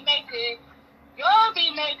y'all be making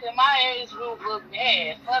my age group look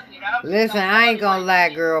bad. Fuck it. Listen, I ain't gonna lie,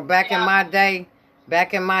 girl. Back in my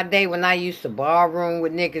day when I used to ballroom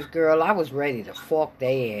with niggas, girl, I was ready to fuck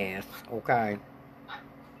their ass, okay?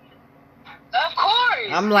 Of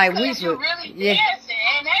course. I'm like, you really dancing,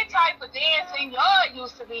 and that type of dancing y'all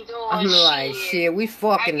used to be doing. I'm like, shit, we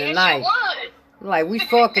fucking tonight. Like, we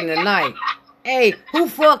fucking tonight. Hey, who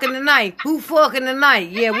fucking tonight? Who fucking tonight?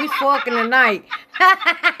 Yeah, we fucking tonight. Hell,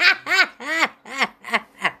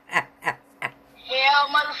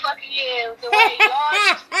 motherfucker, yeah. The way y'all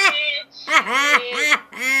used to dance.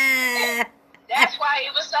 That's why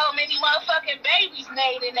it was so many motherfucking babies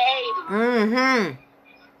made in the 80s.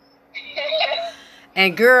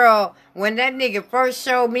 And girl, when that nigga first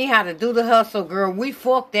showed me how to do the hustle, girl, we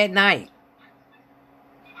fucked that night.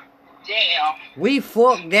 Damn. We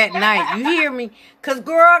fucked that night. You hear me? Cause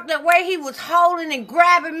girl, the way he was holding and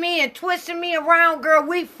grabbing me and twisting me around, girl,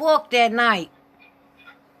 we fucked that night.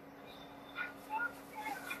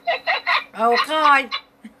 Okay.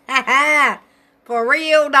 For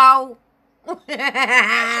real though.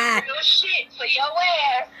 That's real shit for your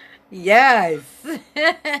ass. Yes.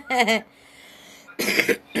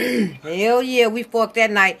 Hell yeah, we fucked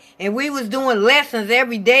that night. And we was doing lessons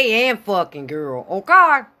every day and fucking, girl. Okay?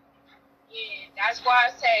 Yeah, that's why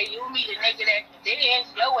I say you meet a nigga that can dance,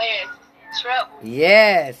 your ass is in trouble.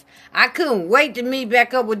 Yes. I couldn't wait to meet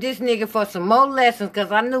back up with this nigga for some more lessons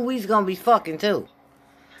because I knew we was going to be fucking too.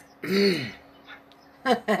 Yeah.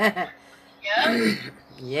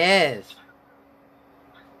 Yes.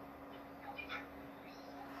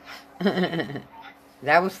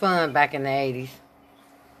 That was fun back in the 80s.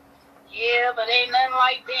 Yeah, but ain't nothing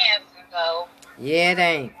like dancing, though. Yeah, it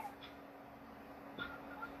ain't.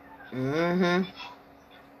 Mm-hmm.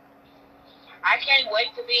 I can't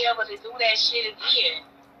wait to be able to do that shit again.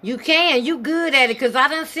 You can. You good at it because I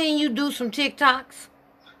done seen you do some TikToks.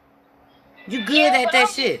 You good at that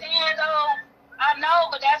shit. Saying, though, I know,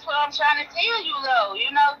 but that's what I'm trying to tell you, though. You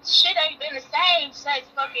know, shit ain't been the same since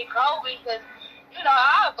fucking COVID because, you know,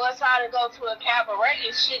 I bust out and go to a cabaret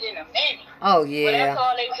and shit in a minute. Oh, yeah. But that's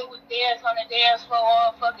all they do is dance on the dance floor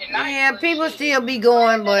all fucking night. Yeah, people shit. Still be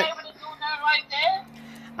going, but... Able to do nothing like that.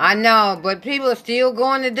 I know, but people are still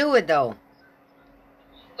going to do it, though.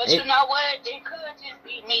 But you know what? It could just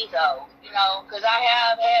be me, though. You know, because I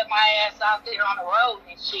have had my ass out there on the road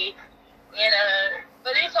and shit. And,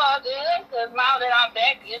 but it's all good, because now that I'm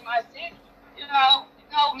back in my city, you know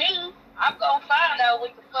me, I'm going to find out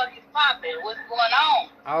what the fuck is popping, what's going on.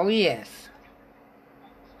 Oh, yes.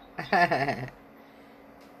 Yeah,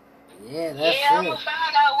 that's yeah, I'm going to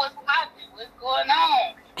find out what's popping, what's going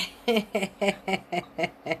on.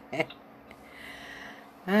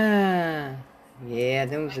 Yeah,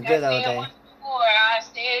 them was a good old day. Before, I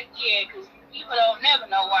said, yeah, because people don't never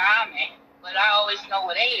know where I'm at, but I always know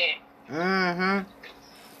where they at. Mm-hmm.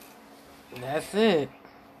 That's it.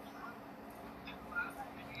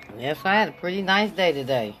 Yes, I had a pretty nice day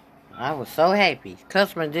today. I was so happy.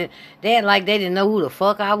 Customers they didn't know who the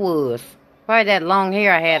fuck I was. Probably that long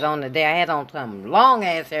hair I had on today. I had on some long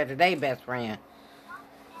ass hair today, best friend.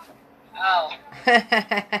 Oh.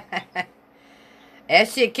 That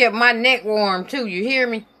shit kept my neck warm too, you hear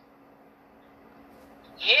me?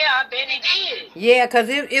 Yeah, I bet it did. Yeah, cause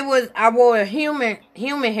it was, I wore a human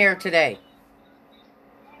hair today.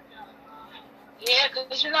 Yeah,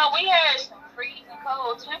 cause you know we had some freezing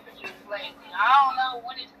cold temperatures lately. I don't know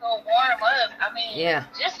when it's gonna warm up. I mean, yeah,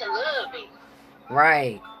 just a little bit.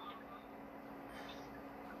 Right.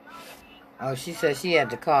 Oh, she said she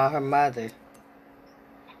had to call her mother.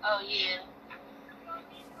 Oh yeah.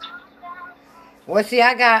 Well, see,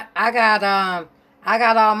 I got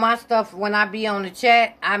all my stuff when I be on the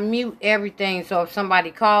chat. I mute everything, so if somebody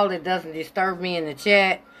calls, it doesn't disturb me in the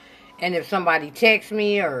chat. And if somebody texts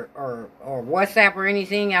me or WhatsApp or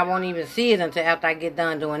anything, I won't even see it until after I get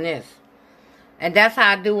done doing this. And that's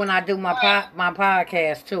how I do when I do my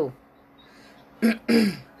podcast too.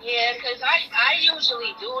 Yeah, because I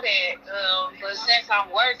usually do that, but since I'm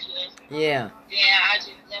working, yeah, then I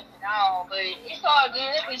just left it on. But it's all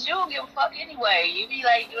good, because you don't give a fuck anyway. You be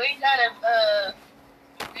like, you ain't got to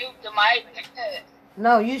mute the mic.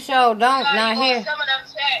 No, you sure don't. You know, not here. Some of them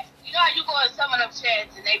chats, you know how you go in some of them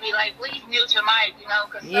chats, and they be like, please mute your mic, you know,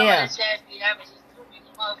 because some of the chats be having just too many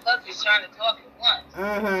motherfuckers trying to talk at once.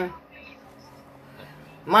 Mm-hmm.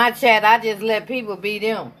 My chat, I just let people be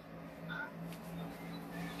them.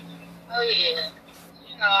 Oh yeah,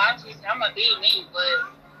 you know, I'm gonna be me,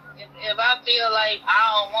 but if I feel like I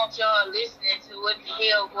don't want y'all listening to what the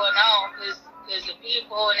hell going on, cause the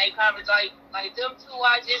people and they conversation like them two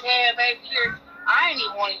I just had back here, I ain't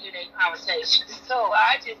even want to hear their conversation, so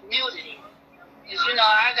I just muted it. Cause you know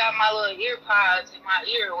I got my little ear pods in my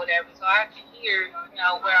ear or whatever, so I can hear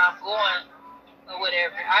where I'm going or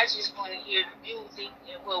whatever. I just want to hear the music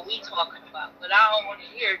and what we talking about, but I don't want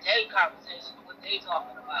to hear their conversation, what they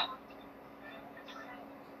talking about.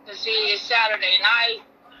 Cause see, it's Saturday night.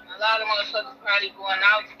 A lot of motherfuckers probably going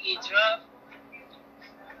out to get drunk.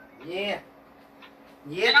 Yeah.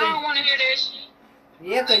 Yeah. And I don't want to hear that shit.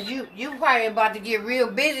 Yeah, cause you probably about to get real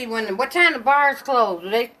busy what time the bars close? Do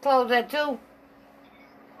they close at 2? Yeah,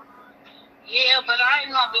 but I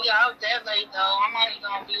ain't gonna be out that late though. I'm only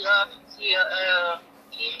gonna be up until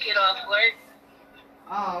kids get off work.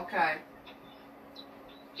 Oh, okay.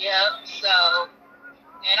 Yep. So.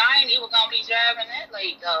 And I ain't even gonna be driving that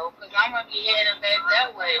late though, cause I'm gonna be heading back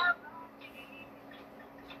that way.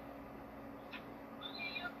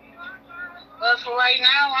 for right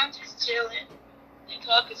now, I'm just chilling and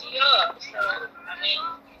talking to y'all. So, I mean,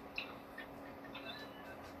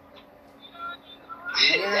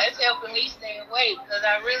 that's helping me stay awake because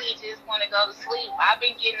I really just want to go to sleep. I've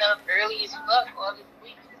been getting up early as fuck all this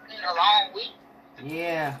week. It's been a long week.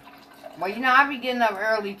 Yeah. Well, I be getting up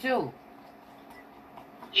early too.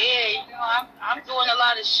 Yeah, I'm doing a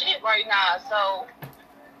lot of shit right now, so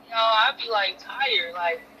I be like tired,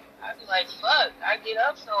 like I be like, fuck, I get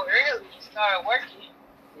up so early and start working.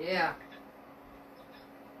 Yeah.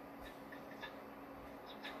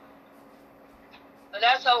 But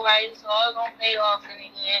that's alright, it's all gonna pay off in the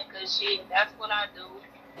end, cause shit, that's what I do.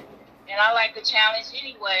 And I like a challenge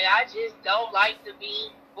anyway. I just don't like to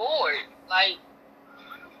be bored. Like,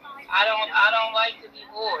 I don't like to be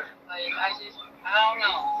bored. Like, I don't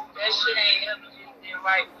know. That shit ain't never just been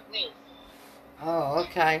right with me. Oh,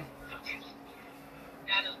 okay.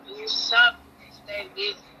 Gotta do something and stay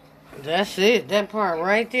busy. That's it. That part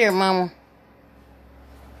right there, mama.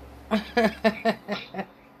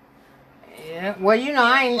 Yeah. Well,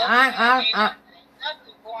 I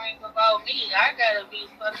nothing boring about me. I gotta be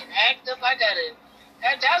fucking active.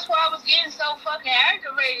 That's why I was getting so fucking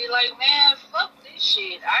aggravated. Like, man, fuck this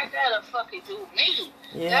shit. I gotta fucking do me.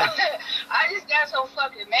 Yeah. I just got so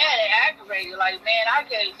fucking mad and aggravated. Like, man, I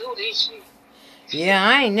can't do this shit. Yeah,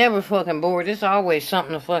 I ain't never fucking bored. There's always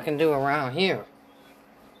something to fucking do around here.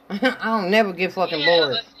 I don't never get fucking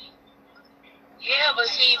bored. But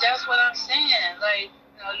see, that's what I'm saying. Like,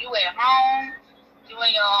 you at home, you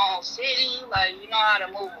in your own city, like, you know how to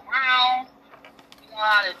move around, you know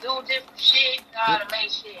how to do different shit, you know how to make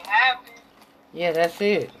shit happen. Yeah, that's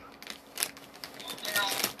it.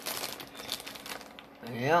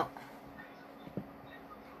 You know? Yeah.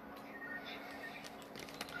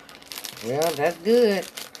 Well, that's good.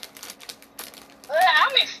 But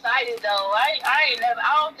I'm excited though. I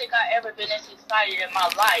don't think I ever been this excited in my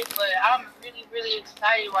life. But I'm really, really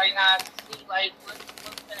excited right now to see like what's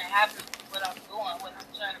gonna happen with what I'm doing, what I'm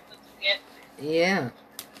trying to put together. Yeah.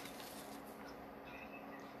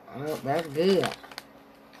 Oh, that's good.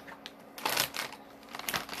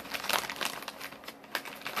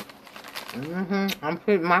 I'm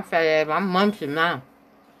putting my fat ass. I'm munching now.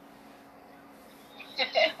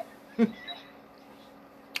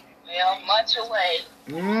 Well, much away.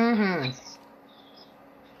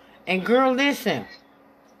 And girl, listen.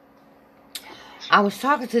 I was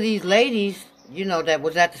talking to these ladies, that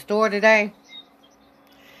was at the store today.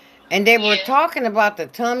 And they were talking about the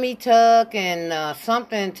tummy tuck and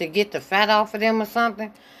something to get the fat off of them or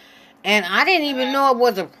something. And I didn't even know it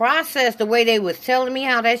was a process the way they was telling me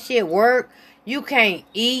how that shit worked. You can't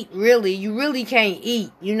eat, really. You really can't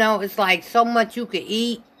eat. It's like so much you could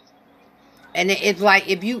eat. And it's like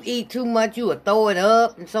if you eat too much, you will throw it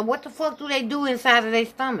up. And so what the fuck do they do inside of their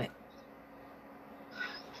stomach?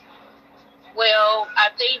 Well, I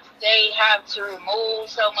think they have to remove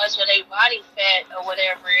so much of their body fat or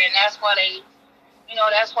whatever. And that's why they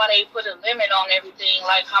put a limit on everything,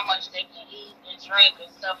 like how much they can eat and drink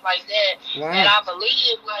and stuff like that. Right. And I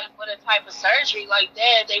believe, like, with a type of surgery like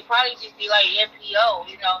that, they probably just be like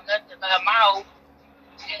NPO, nothing but a mouth,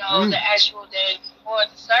 the actual day before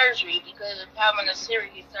the surgery. Because having a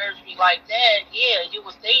serious surgery like that, you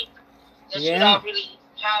would think that you don't really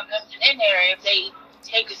have nothing in there if they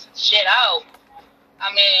taking some shit out. I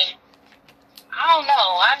mean, I don't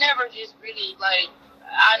know. I never just really, like,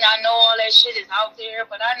 I know all that shit is out there,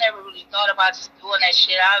 but I never really thought about just doing that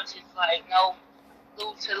shit. I was just like, no,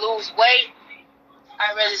 to lose weight,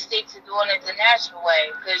 I'd rather stick to doing it the natural way.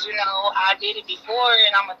 Because, I did it before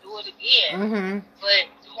and I'm going to do it again. But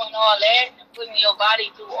doing all that and putting your body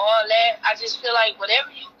through all that, I just feel like whatever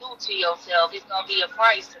you do to yourself, it's going to be a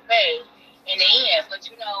price to pay in the end. But, to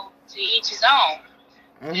each his own.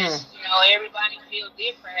 Everybody feel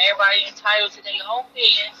different. Everybody entitled to their own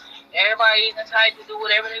opinion. Everybody is entitled to do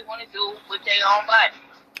whatever they want to do with their own body.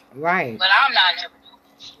 Right. But I'm not never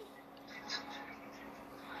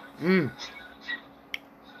doing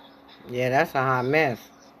shit. Yeah, that's a hot mess.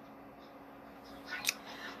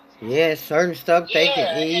 Yeah, certain stuff they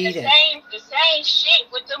can eat. And the same shit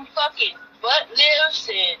with them fucking butt lifts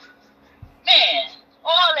and, man,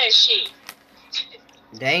 all that shit.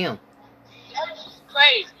 Damn. That's just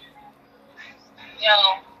crazy.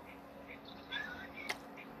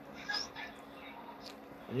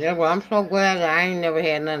 Yeah, well, I'm so glad that I ain't never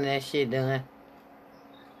had none of that shit done.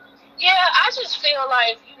 Yeah, I just feel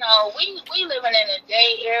like, we living in a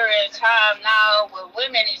day, era, and time now where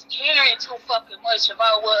women is caring too fucking much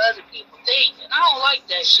about what other people think. And I don't like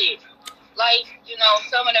that shit. Like,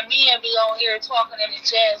 some of the men be on here talking in the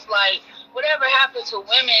chats like, whatever happened to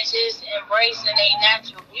women just embracing their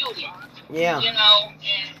natural beauty. Yeah. You know,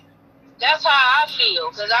 and that's how I feel.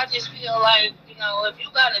 Because I just feel like, you know, if you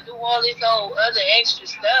got to do all this old other extra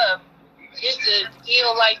stuff just to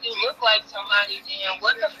feel like you look like somebody, then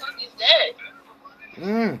what the fuck is that?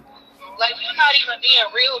 Like, you're not even being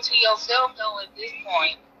real to yourself, though, at this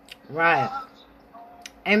point. Right.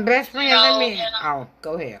 And best friend, let me... Oh,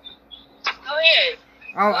 go ahead. Go ahead.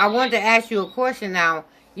 Oh, I wanted to ask you a question now.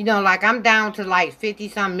 You know, like, I'm down to, like,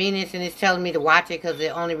 50-some minutes, and it's telling me to watch it because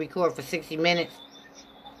it only records for 60 minutes.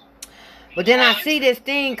 But then I see this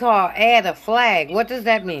thing called add a flag. What does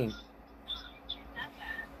that mean?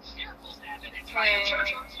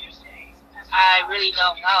 I really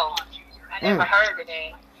don't know. I never heard of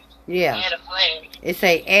that. Yeah. Add a flag. It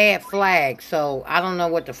say add flag, so I don't know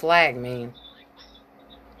what the flag means.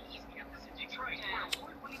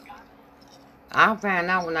 I'll find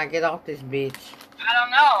out when I get off this bitch. I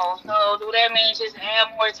don't know. So do that mean just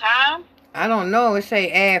add more time? I don't know. It say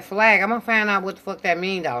add flag. I'm gonna find out what the fuck that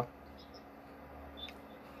mean though.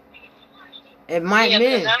 It might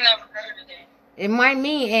mean. I've never heard of that. It might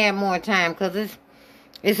mean add more time because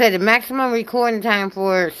it said the maximum recording time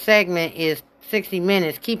for a segment is 60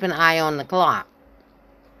 minutes. Keep an eye on the clock.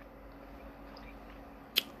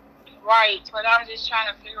 Right, but I'm just trying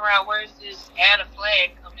to figure out where's this add a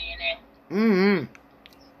flag come in at.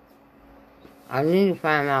 I need to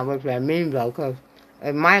find out what that means though, because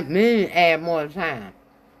it might mean add more time.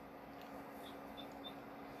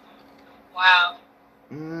 Wow.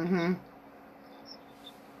 Mm-hmm.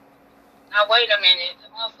 Now wait a minute. The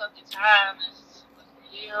motherfucking time is what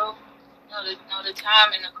the hell? No, the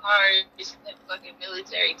time in the car is that fucking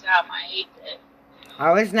military time. I hate that.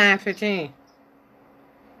 Oh, it's 9:15.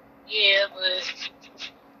 Yeah, but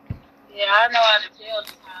yeah, I know how to tell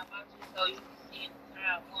the time. I'm just so used to seeing the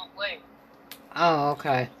time one way. Oh,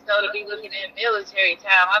 okay. So to be looking at military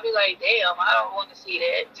time, I'd be like, damn, I don't want to see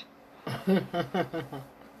that.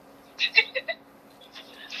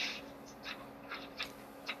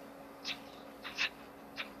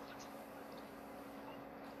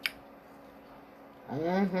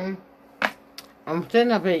 I'm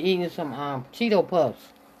sitting up here eating some Cheeto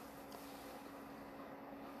Puffs.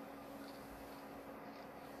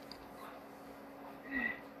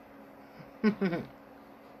 Man,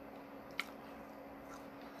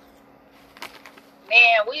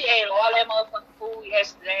 we ate all that motherfucking food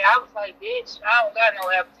yesterday. I was like, bitch, I don't got no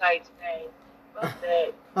appetite today. Fuck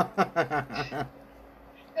that.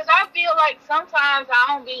 Because I feel like sometimes I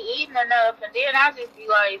don't be eating enough, and then I just be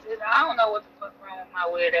like, I don't know what the fuck wrong with my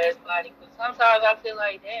weird ass body. Because sometimes I feel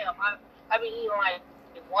like, damn, I be eating like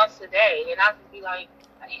once a day, and I just be like,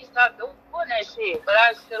 I need to stop doing that shit. But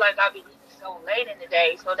I just feel like I be eating so late in the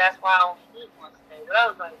day, so that's why I only eat once a day. But I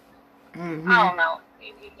was like, I don't know.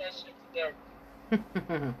 Maybe get that shit together.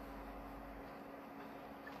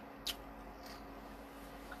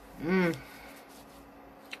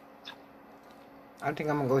 I think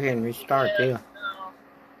I'm gonna go ahead and restart there.